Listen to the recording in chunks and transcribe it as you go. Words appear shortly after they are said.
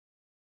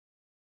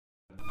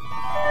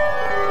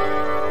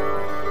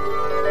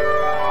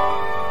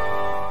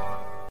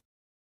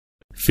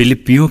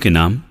फिलिप्पियों के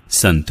नाम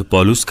संत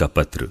पौलुस का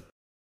पत्र।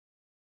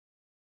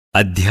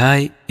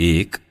 अध्याय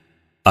 1।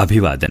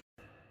 अभिवादन।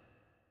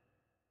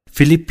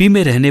 फिलिप्पी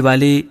में रहने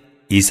वाले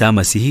ईसा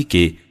मसीह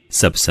के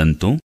सब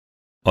संतों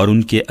और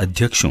उनके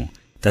अध्यक्षों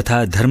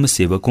तथा धर्म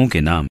सेवकों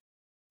के नाम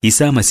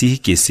ईसा मसीह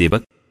के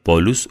सेवक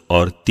पौलुस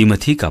और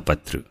तिमथी का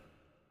पत्र।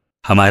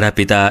 हमारा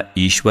पिता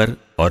ईश्वर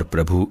और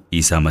प्रभु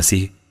ईसा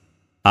मसीह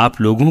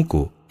आप लोगों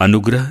को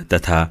अनुग्रह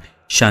तथा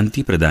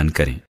शांति प्रदान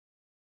करें।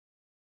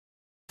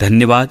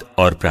 धन्यवाद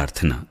और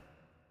प्रार्थना।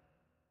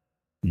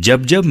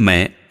 जब जब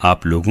मैं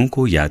आप लोगों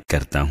को याद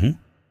करता हूं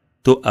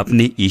तो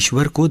अपने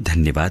ईश्वर को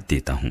धन्यवाद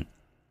देता हूं।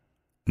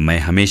 मैं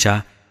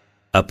हमेशा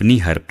अपनी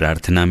हर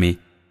प्रार्थना में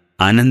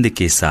आनंद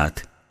के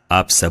साथ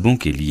आप सबों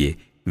के लिए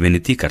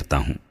विनती करता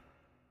हूं,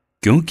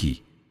 क्योंकि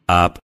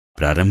आप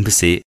प्रारंभ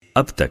से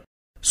अब तक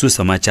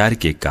सुसमाचार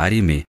के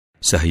कार्य में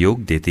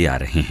सहयोग देते आ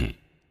रहे हैं।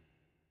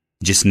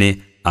 जिसने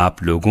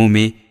आप लोगों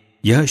में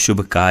यह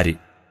शुभ कार्य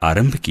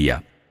आरंभ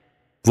किया,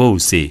 वो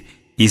उसे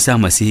ईसा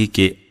मसीह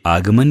के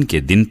आगमन के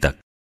दिन तक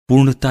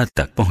पूर्णता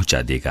तक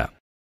पहुंचा देगा।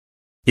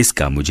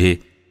 इसका मुझे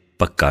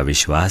पक्का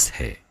विश्वास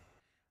है।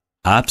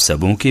 आप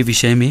सबों के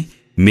विषय में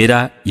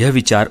मेरा यह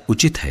विचार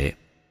उचित है।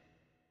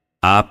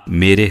 आप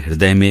मेरे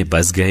हृदय में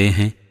बस गए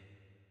हैं,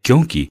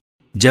 क्योंकि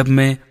जब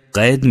मैं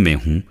कैद में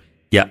हूं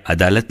या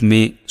अदालत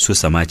में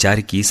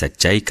सुसमाचार की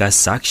सच्चाई का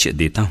साक्ष्य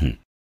देता हूं,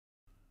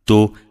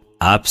 तो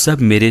आप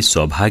सब मेरे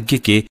सौभाग्य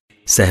के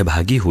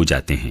सहभागी हो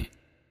जाते हैं।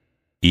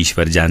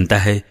 ईश्वर जानता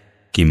है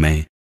कि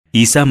मैं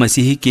ईसा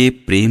मसीह के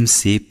प्रेम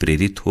से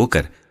प्रेरित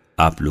होकर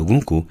आप लोगों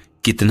को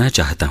कितना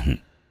चाहता हूं।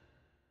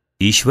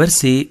 ईश्वर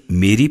से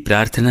मेरी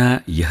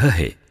प्रार्थना यह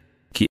है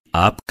कि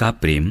आपका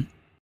प्रेम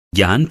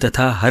ज्ञान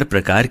तथा हर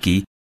प्रकार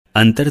की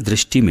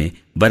अंतर्दृष्टि में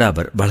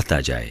बराबर बढ़ता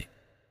जाए,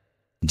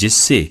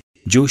 जिससे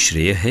जो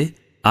श्रेय है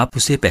आप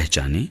उसे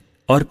पहचानें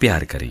और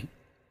प्यार करें।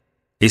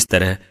 इस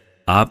तरह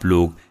आप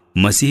लोग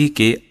मसीह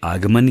के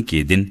आगमन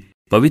के दिन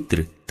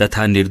पवित्र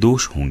तथा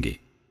निर्दोष होंगे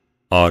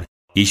और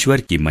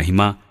ईश्वर की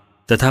महिमा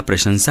तथा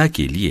प्रशंसा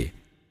के लिए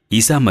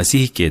ईसा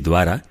मसीह के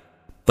द्वारा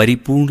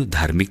परिपूर्ण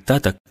धार्मिकता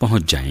तक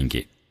पहुंच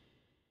जाएंगे।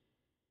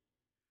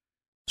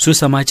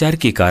 सुसमाचार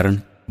के कारण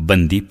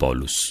बंदी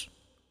पौलुस।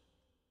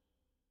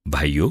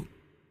 भाइयों,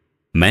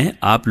 मैं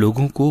आप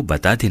लोगों को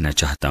बता देना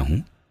चाहता हूं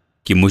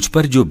कि मुझ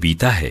पर जो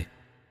बीता है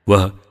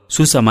वह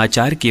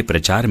सुसमाचार के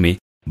प्रचार में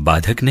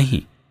बाधक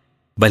नहीं,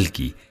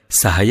 बल्कि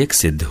सहायक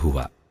सिद्ध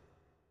हुआ।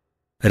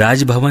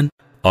 राजभवन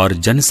और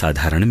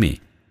जनसाधारण में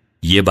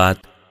ये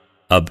बात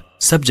अब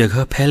सब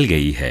जगह फैल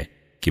गई है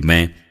कि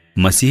मैं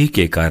मसीह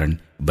के कारण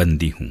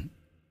बंदी हूं।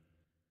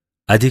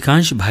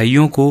 अधिकांश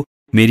भाइयों को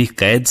मेरी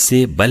कैद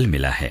से बल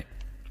मिला है।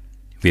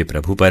 वे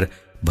प्रभु पर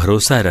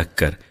भरोसा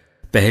रखकर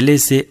पहले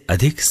से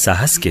अधिक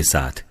साहस के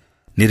साथ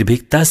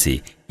निर्भीकता से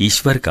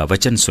ईश्वर का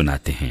वचन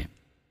सुनाते हैं।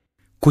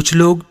 कुछ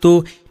लोग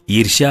तो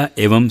ईर्ष्या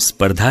एवं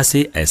स्पर्धा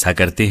से ऐसा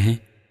करते हैं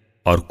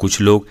और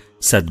कुछ लोग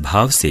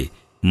सद्भाव से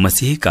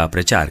मसीह का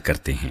प्रचार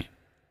करते हैं।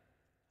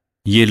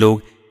 ये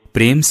लोग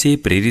प्रेम से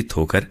प्रेरित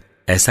होकर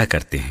ऐसा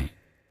करते हैं।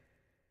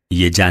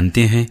 ये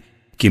जानते हैं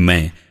कि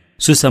मैं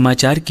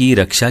सुसमाचार की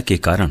रक्षा के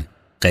कारण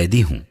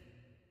कैदी हूं,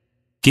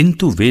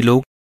 किंतु वे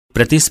लोग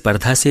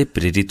प्रतिस्पर्धा से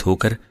प्रेरित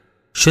होकर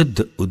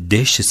शुद्ध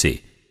उद्देश्य से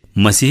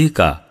मसीह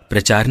का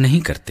प्रचार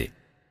नहीं करते।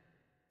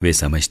 वे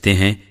समझते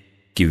हैं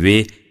कि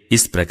वे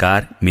इस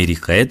प्रकार मेरी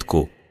कैद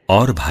को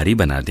और भारी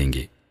बना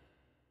देंगे।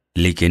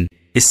 लेकिन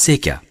इससे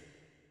क्या?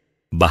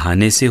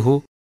 बहाने से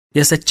हो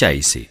या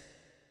सच्चाई से,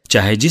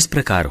 चाहे जिस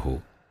प्रकार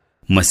हो,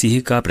 मसीह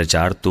का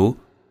प्रचार तो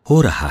हो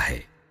रहा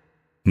है।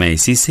 मैं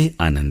इसी से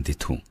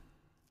आनंदित हूं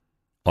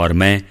और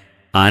मैं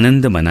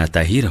आनंद मनाता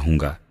ही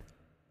रहूंगा,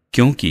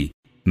 क्योंकि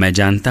मैं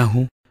जानता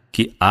हूं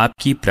कि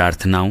आपकी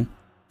प्रार्थनाओं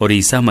और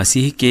ईसा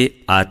मसीह के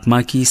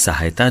आत्मा की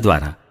सहायता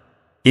द्वारा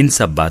इन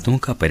सब बातों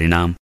का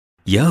परिणाम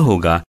यह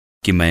होगा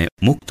कि मैं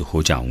मुक्त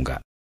हो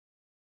जाऊंगा।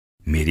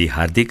 मेरी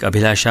हार्दिक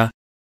अभिलाषा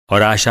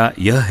और आशा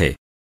यह है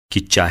कि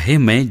चाहे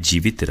मैं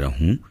जीवित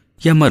रहूं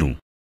या मरूं,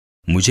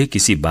 मुझे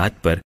किसी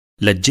बात पर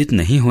लज्जित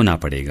नहीं होना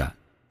पड़ेगा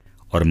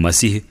और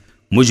मसीह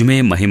मुझ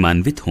में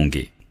महिमान्वित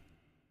होंगे।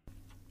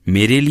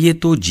 मेरे लिए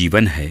तो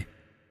जीवन है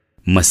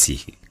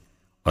मसीह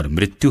और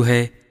मृत्यु है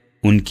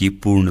उनकी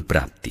पूर्ण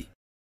प्राप्ति।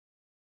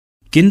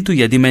 किंतु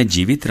यदि मैं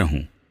जीवित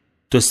रहूं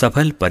तो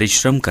सफल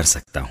परिश्रम कर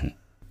सकता हूं।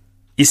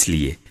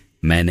 इसलिए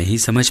मैं नहीं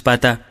समझ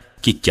पाता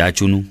कि क्या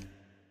चुनूं।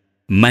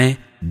 मैं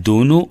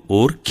दोनों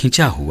ओर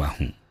खिंचा हुआ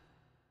हूं।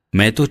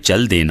 मैं तो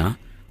चल देना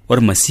और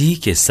मसीह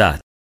के साथ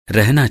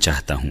रहना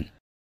चाहता हूं।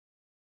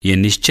 यह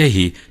निश्चय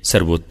ही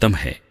सर्वोत्तम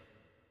है,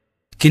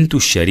 किंतु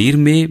शरीर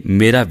में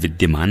मेरा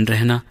विद्यमान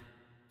रहना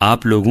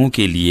आप लोगों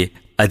के लिए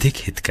अधिक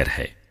हितकर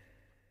है।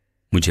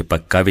 मुझे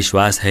पक्का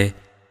विश्वास है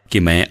कि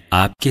मैं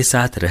आपके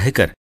साथ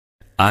रहकर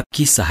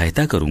आपकी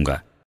सहायता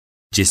करूंगा,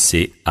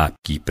 जिससे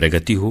आपकी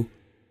प्रगति हो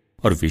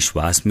और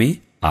विश्वास में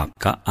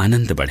आपका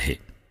आनंद बढ़े।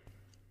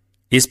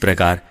 इस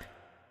प्रकार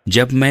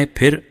जब मैं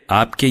फिर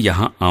आपके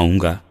यहां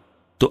आऊंगा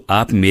तो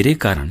आप मेरे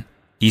कारण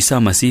ईसा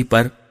मसीह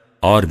पर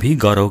और भी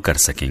गौरव कर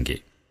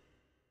सकेंगे।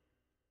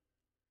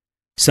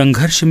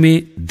 संघर्ष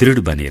में दृढ़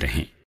बने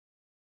रहें।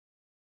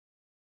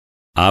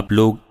 आप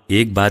लोग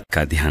एक बात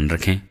का ध्यान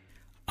रखें,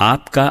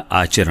 आपका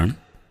आचरण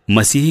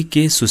मसीह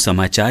के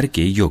सुसमाचार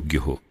के योग्य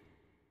हो।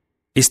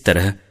 इस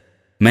तरह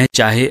मैं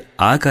चाहे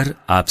आकर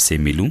आपसे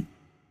मिलूं,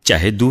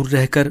 चाहे दूर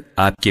रहकर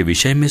आपके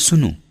विषय में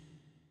सुनूं,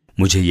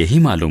 मुझे यही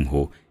मालूम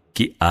हो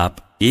कि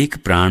आप एक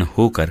प्राण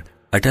होकर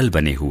अटल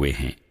बने हुए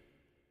हैं,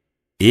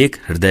 एक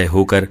हृदय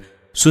होकर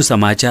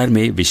सुसमाचार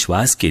में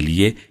विश्वास के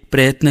लिए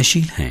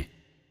प्रयत्नशील हैं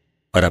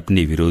और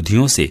अपने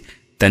विरोधियों से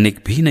तनिक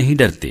भी नहीं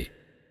डरते।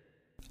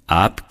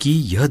 आपकी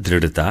यह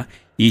दृढ़ता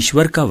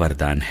ईश्वर का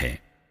वरदान है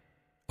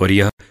और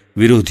यह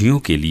विरोधियों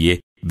के लिए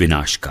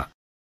विनाश का,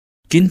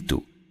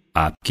 किंतु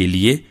आपके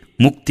लिए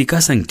मुक्ति का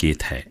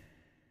संकेत है।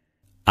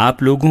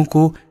 आप लोगों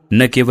को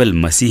न केवल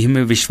मसीह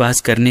में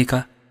विश्वास करने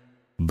का,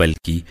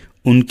 बल्कि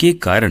उनके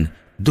कारण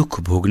दुख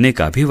भोगने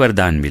का भी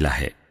वरदान मिला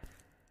है।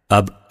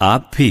 अब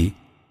आप भी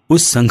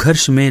उस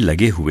संघर्ष में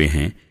लगे हुए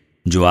हैं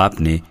जो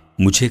आपने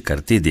मुझे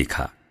करते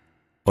देखा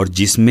और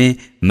जिसमें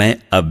मैं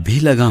अब भी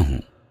लगा हूं,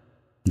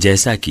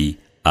 जैसा कि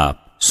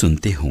आप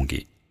सुनते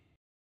होंगे।